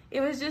 but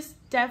it was just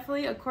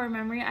definitely a core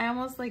memory. I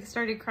almost like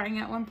started crying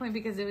at one point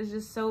because it was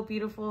just so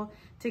beautiful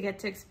to get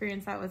to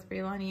experience that with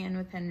Raylani and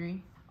with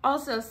Henry.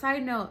 Also,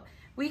 side note,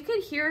 we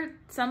could hear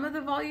some of the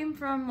volume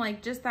from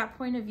like just that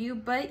point of view,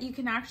 but you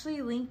can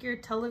actually link your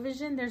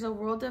television. There's a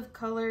World of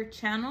Color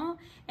channel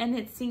and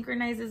it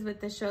synchronizes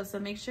with the show. So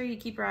make sure you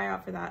keep your eye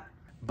out for that.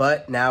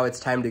 But now it's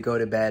time to go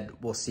to bed.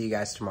 We'll see you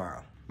guys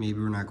tomorrow. Maybe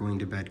we're not going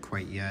to bed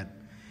quite yet.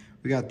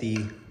 We got the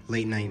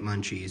late night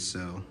munchies,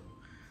 so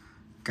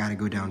gotta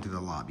go down to the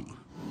lobby.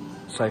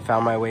 So I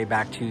found my way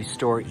back to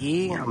Store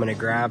E. I'm gonna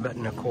grab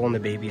Nicole and the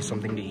baby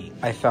something to eat.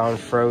 I found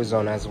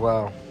Frozen as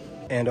well.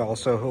 And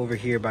also over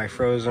here by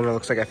Frozen, it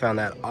looks like I found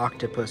that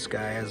octopus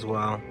guy as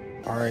well.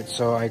 All right,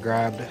 so I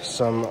grabbed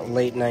some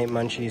late night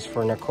munchies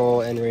for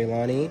Nicole and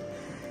Raylani.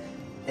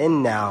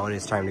 And now it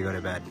is time to go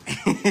to bed.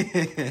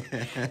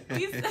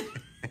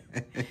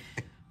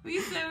 We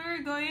said we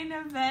were going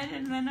to bed,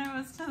 and then I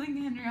was telling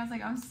Henry, I was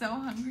like, I'm so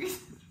hungry.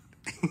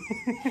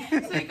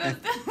 So he goes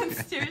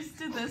downstairs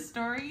to the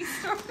Store E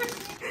store.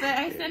 But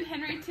I sent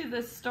Henry to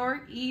the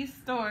Store E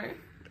store.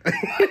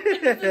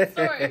 The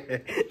store.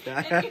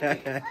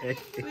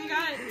 We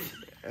got,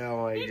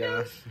 oh my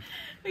gosh.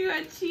 We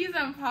got cheese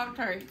and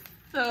Pop-Tarts.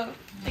 So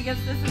I guess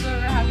this is what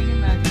we're having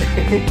in bed.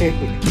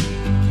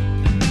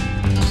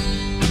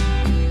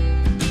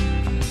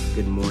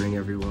 Good morning,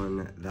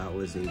 everyone. That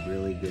was a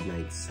really good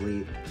night's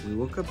sleep. We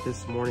woke up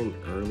this morning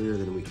earlier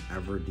than we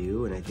ever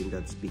do, and I think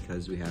that's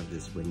because we have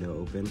this window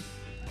open.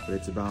 But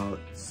it's about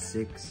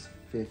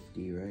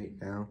 6:50 right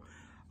now.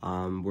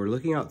 We're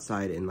looking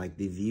outside and like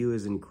the view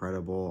is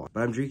incredible,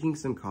 but I'm drinking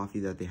some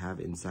coffee that they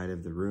have inside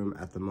of the room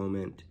at the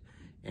moment.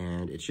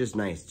 And it's just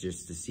nice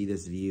just to see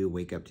this view,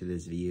 wake up to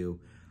this view.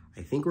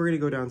 I think we're gonna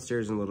go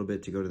downstairs in a little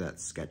bit to go to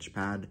that sketch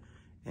pad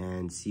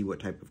and see what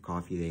type of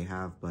coffee they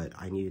have, but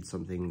I needed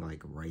something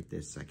like right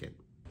this second.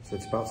 So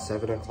it's about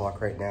 7 o'clock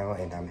right now,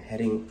 and I'm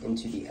heading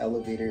into the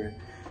elevator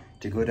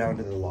to go down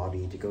to the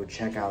lobby to go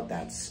check out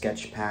that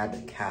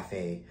Sketchpad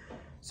Cafe.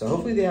 So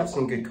hopefully they have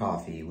some good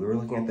coffee. We were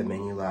looking at the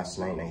menu last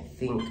night, and I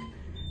think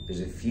there's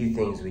a few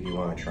things we do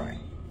want to try.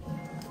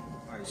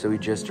 So we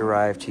just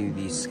arrived to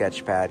the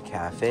Sketchpad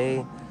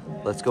Cafe.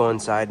 Let's go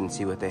inside and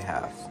see what they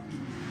have.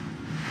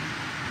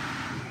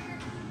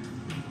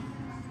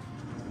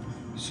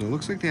 So it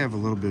looks like they have a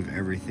little bit of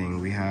everything.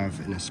 We have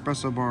an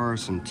espresso bar,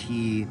 some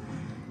tea,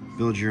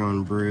 build your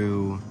own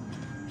brew,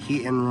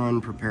 heat and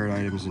run prepared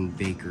items, and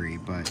bakery.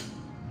 But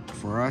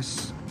for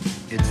us,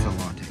 it's the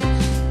lattes.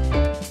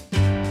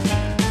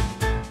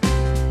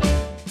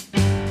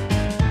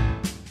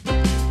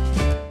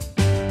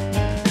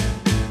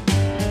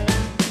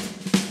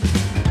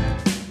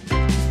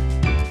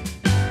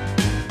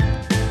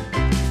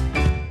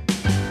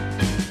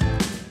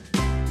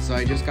 So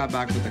I just got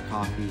back with the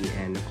coffee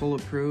and Nicole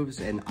approves,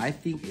 and I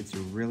think it's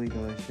really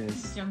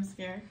delicious. Jump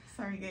scare.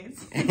 Sorry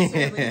guys. It's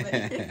really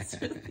good.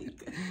 It's really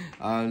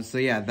good. So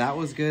yeah, that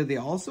was good. They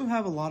also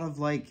have a lot of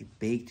like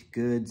baked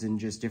goods and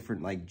just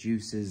different like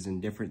juices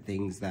and different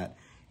things that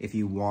if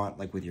you want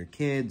like with your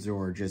kids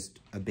or just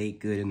a baked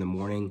good in the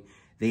morning,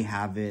 they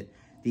have it.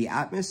 The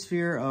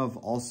atmosphere of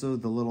also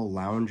the little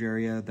lounge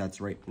area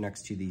that's right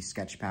next to the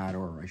sketch pad,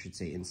 or I should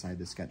say inside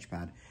the sketch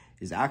pad,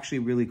 is actually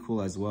really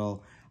cool as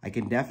well. I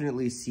can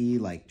definitely see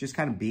like just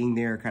kind of being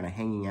there, kind of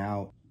hanging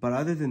out. But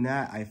other than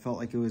that, I felt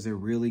like it was a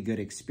really good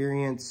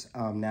experience.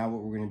 Now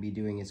what we're gonna be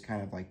doing is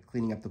kind of like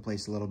cleaning up the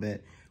place a little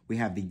bit. We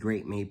have the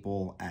Great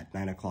Maple at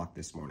 9 o'clock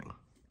this morning.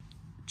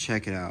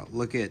 Check it out.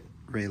 Look at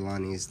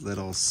Raylani's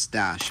little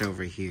stash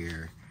over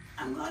here.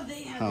 I'm glad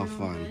they had How their own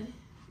fun. bed.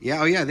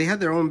 Yeah, oh yeah, they had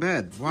their own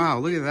bed. Wow,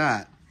 look at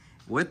that.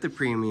 With the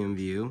premium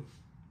view.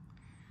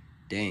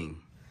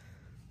 Dang.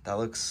 That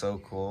looks so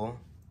cool.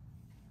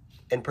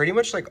 And pretty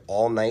much like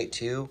all night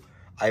too,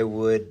 I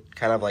would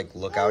kind of like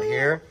look out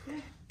here,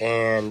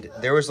 and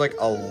there was like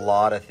a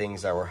lot of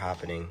things that were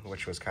happening,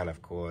 which was kind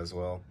of cool as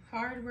well.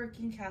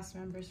 Hard-working cast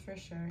members for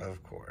sure.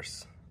 Of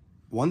course.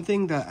 One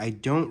thing that I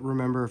don't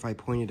remember if I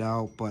pointed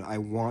out, but I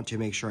want to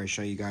make sure I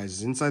show you guys,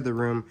 is inside the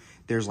room,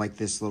 there's like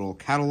this little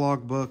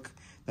catalog book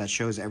that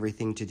shows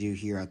everything to do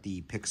here at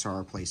the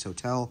Pixar Place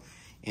Hotel.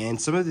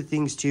 And some of the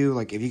things too,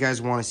 like if you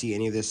guys want to see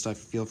any of this stuff,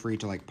 feel free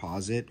to like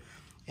pause it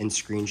and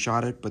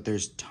screenshot it, but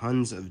there's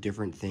tons of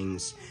different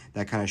things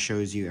that kind of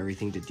shows you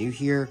everything to do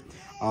here.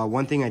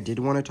 One thing I did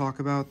want to talk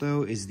about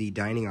though is the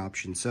dining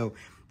options. So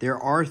there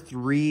are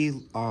 3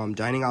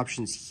 dining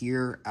options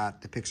here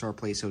at the Pixar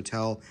Place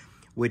Hotel,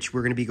 which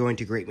we're going to be going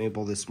to Great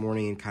Maple this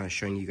morning and kind of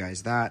showing you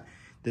guys that.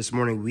 This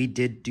morning we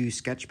did do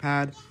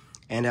Sketchpad,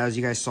 and as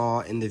you guys saw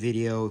in the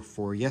video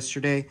for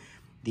yesterday,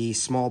 the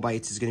Small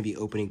Bites is going to be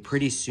opening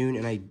pretty soon,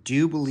 and I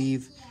do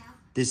believe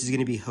this is going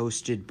to be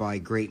hosted by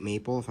Great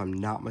Maple, if I'm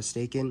not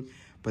mistaken,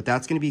 but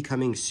that's going to be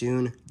coming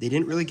soon. They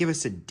didn't really give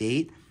us a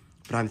date,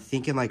 but I'm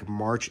thinking like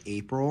March,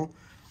 April.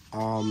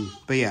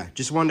 But yeah,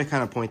 just wanted to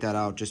kind of point that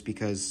out just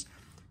because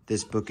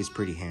this book is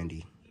pretty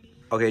handy.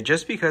 Okay,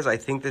 just because I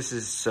think this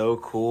is so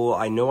cool.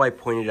 I know I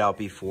pointed out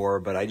before,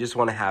 but I just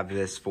want to have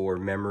this for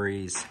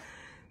memories.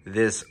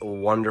 This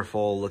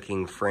wonderful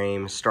looking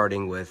frame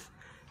starting with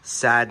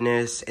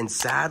sadness and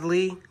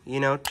sadly, you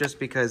know, just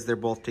because they're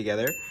both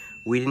together.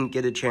 We didn't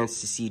get a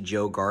chance to see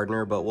Joe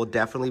Gardner, but we'll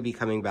definitely be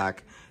coming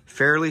back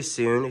fairly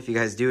soon. If you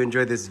guys do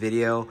enjoy this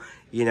video,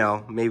 you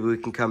know, maybe we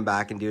can come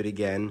back and do it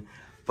again.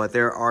 But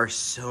there are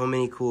so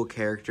many cool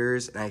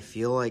characters, and I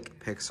feel like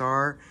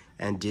Pixar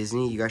and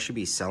Disney, you guys should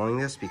be selling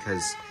this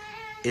because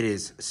it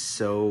is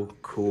so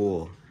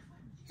cool.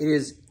 It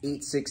is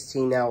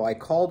 8:16 now. I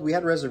called, we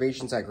had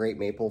reservations at Great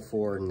Maple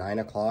for 9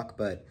 o'clock,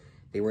 but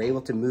they were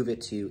able to move it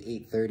to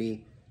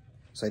 8:30.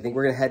 So I think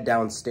we're gonna head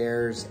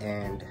downstairs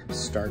and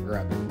start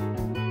grubbing.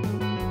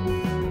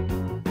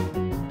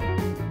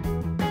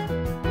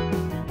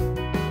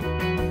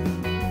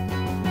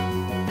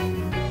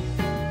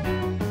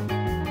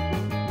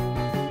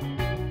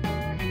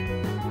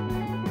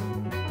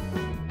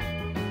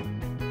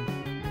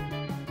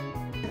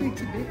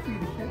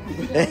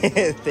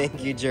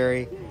 Thank you,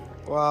 Jerry.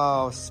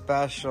 Wow,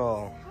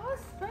 special. How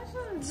special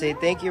is Say that?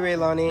 thank you,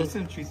 Raylani. There's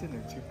some trees in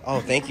there too. Oh,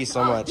 thank you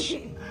so much.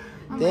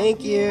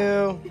 Thank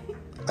you.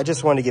 I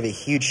just want to give a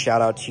huge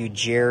shout out to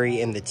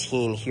Jerry and the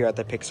team here at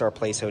the Pixar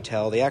Place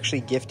Hotel. They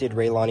actually gifted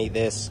Raylani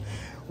this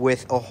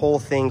with a whole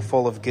thing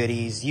full of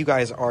goodies. You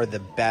guys are the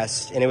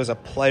best. And it was a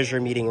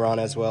pleasure meeting Ron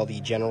as well, the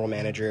general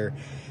manager.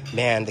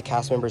 Man, the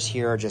cast members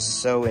here are just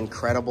so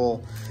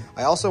incredible.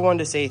 I also wanted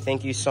to say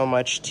thank you so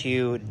much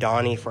to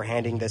Donnie for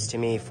handing this to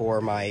me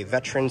for my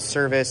veteran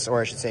service, or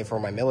I should say for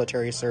my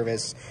military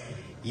service.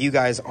 You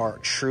guys are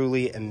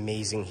truly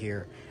amazing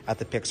here at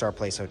the Pixar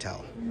Place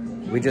Hotel.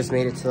 We just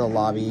made it to the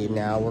lobby.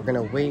 Now we're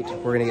gonna wait,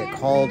 we're gonna get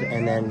called,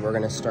 and then we're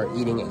gonna start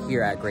eating it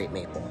here at Great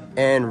Maple.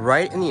 And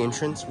right in the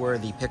entrance where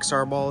the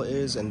Pixar ball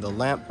is and the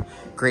lamp,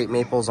 Great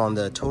Maple's on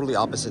the totally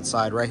opposite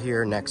side right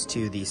here next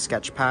to the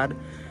sketch pad.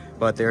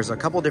 But there's a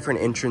couple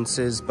different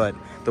entrances, but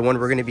the one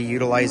we're gonna be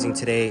utilizing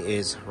today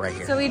is right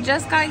here. So we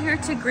just got here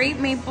to Great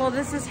Maple.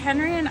 This is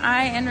Henry and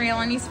I and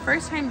Raylani's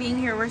first time being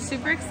here. We're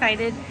super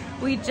excited.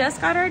 We just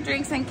got our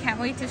drinks and can't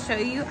wait to show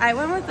you. I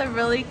went with a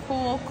really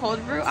cool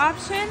cold brew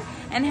option,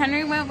 and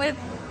Henry went with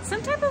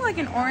some type of like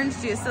an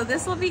orange juice. So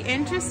this will be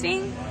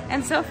interesting.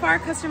 And so far,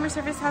 customer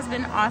service has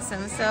been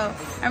awesome. So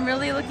I'm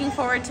really looking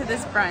forward to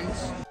this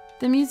brunch.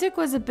 The music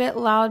was a bit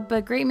loud,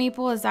 but Great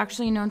Maple is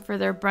actually known for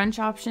their brunch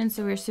option,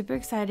 so we were super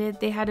excited.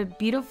 They had a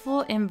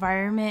beautiful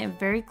environment,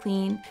 very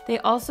clean. They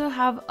also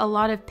have a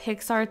lot of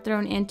Pixar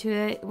thrown into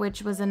it,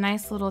 which was a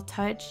nice little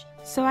touch.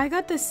 So I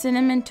got the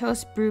Cinnamon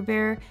Toast Brew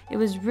Bear. It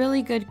was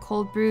really good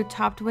cold brew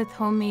topped with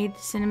homemade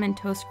Cinnamon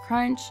Toast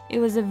Crunch. It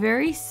was a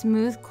very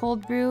smooth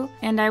cold brew,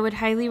 and I would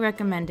highly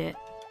recommend it.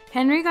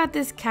 Henry got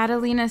this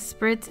Catalina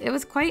Spritz. It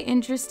was quite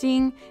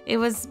interesting. It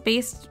was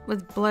based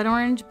with blood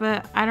orange,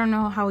 but I don't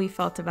know how he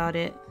felt about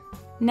it.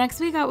 Next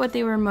we got what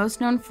they were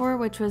most known for,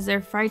 which was their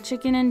fried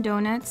chicken and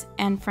donuts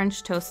and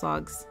French toast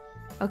logs.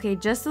 Okay,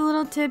 just a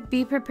little tip,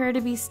 be prepared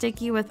to be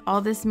sticky with all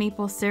this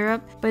maple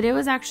syrup, but it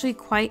was actually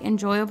quite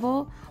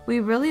enjoyable. We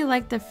really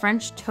liked the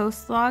French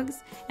toast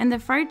logs, and the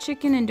fried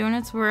chicken and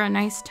donuts were a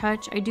nice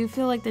touch. I do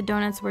feel like the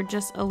donuts were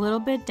just a little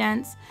bit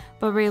dense,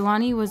 but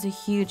Raylani was a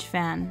huge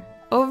fan.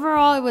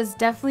 Overall, it was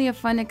definitely a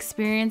fun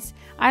experience.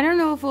 I don't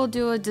know if we'll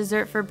do a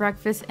dessert for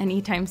breakfast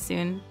anytime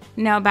soon.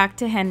 Now back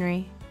to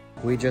Henry.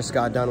 We just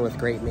got done with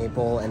Great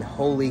Maple, and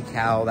holy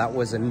cow, that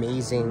was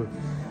amazing.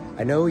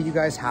 I know you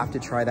guys have to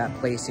try that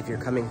place if you're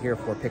coming here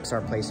for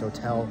Pixar Place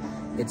Hotel.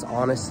 It's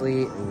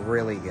honestly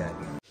really good.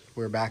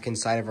 We're back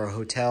inside of our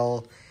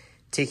hotel,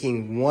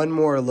 taking one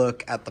more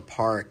look at the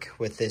park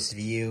with this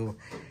view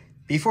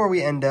before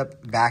we end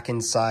up back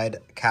inside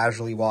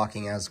casually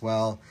walking as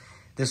well.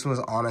 This was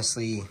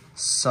honestly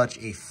such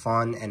a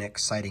fun and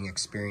exciting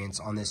experience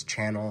on this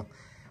channel.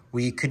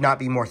 We could not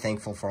be more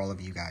thankful for all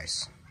of you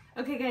guys.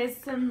 Okay guys,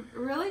 some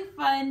really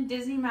fun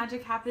Disney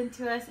magic happened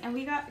to us, and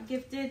we got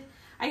gifted,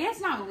 I guess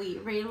not we,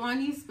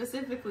 Raylani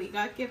specifically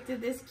got gifted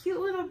this cute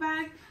little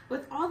bag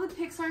with all the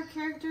Pixar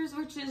characters,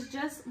 which is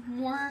just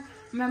more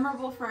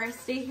memorable for our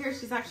stay here.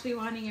 She's actually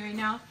wanting it right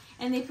now.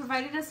 And they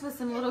provided us with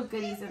some little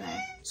goodies in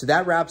there. So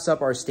that wraps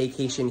up our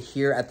staycation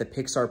here at the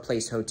Pixar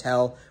Place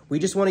Hotel. We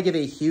just want to give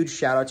a huge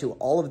shout out to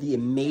all of the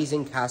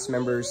amazing cast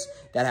members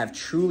that have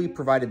truly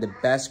provided the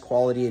best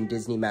quality in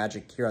Disney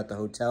magic here at the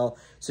hotel.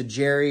 So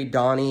Jerry,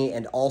 Donnie,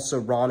 and also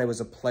Ron, it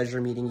was a pleasure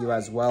meeting you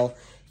as well.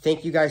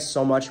 Thank you guys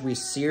so much. We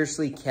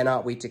seriously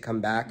cannot wait to come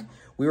back.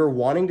 We were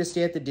wanting to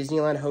stay at the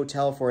Disneyland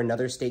Hotel for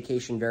another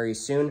staycation very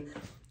soon,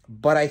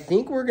 but I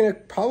think we're going to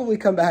probably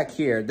come back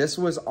here. This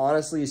was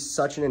honestly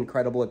such an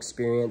incredible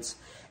experience.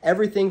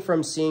 Everything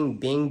from seeing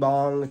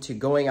Bong to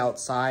going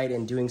outside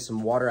and doing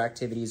some water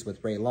activities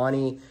with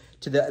Raylani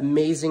to the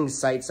amazing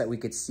sights that we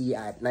could see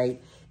at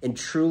night. And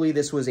truly,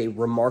 this was a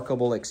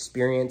remarkable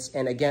experience.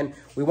 And again,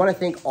 we want to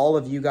thank all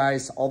of you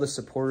guys, all the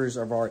supporters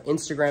of our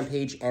Instagram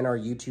page and our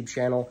YouTube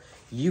channel.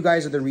 You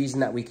guys are the reason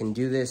that we can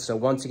do this. So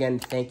once again,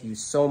 thank you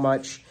so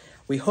much.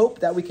 We hope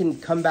that we can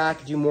come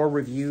back, do more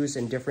reviews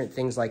and different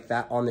things like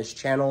that on this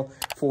channel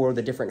for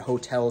the different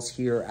hotels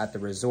here at the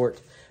resort.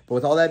 But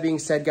with all that being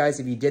said, guys,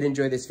 if you did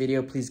enjoy this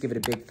video, please give it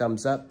a big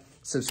thumbs up.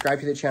 Subscribe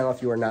to the channel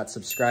if you are not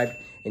subscribed,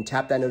 and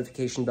tap that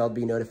notification bell to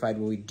be notified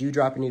when we do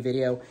drop a new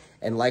video.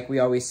 And like we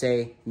always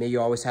say, may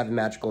you always have a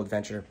magical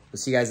adventure. We'll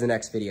see you guys in the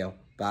next video.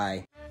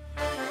 Bye.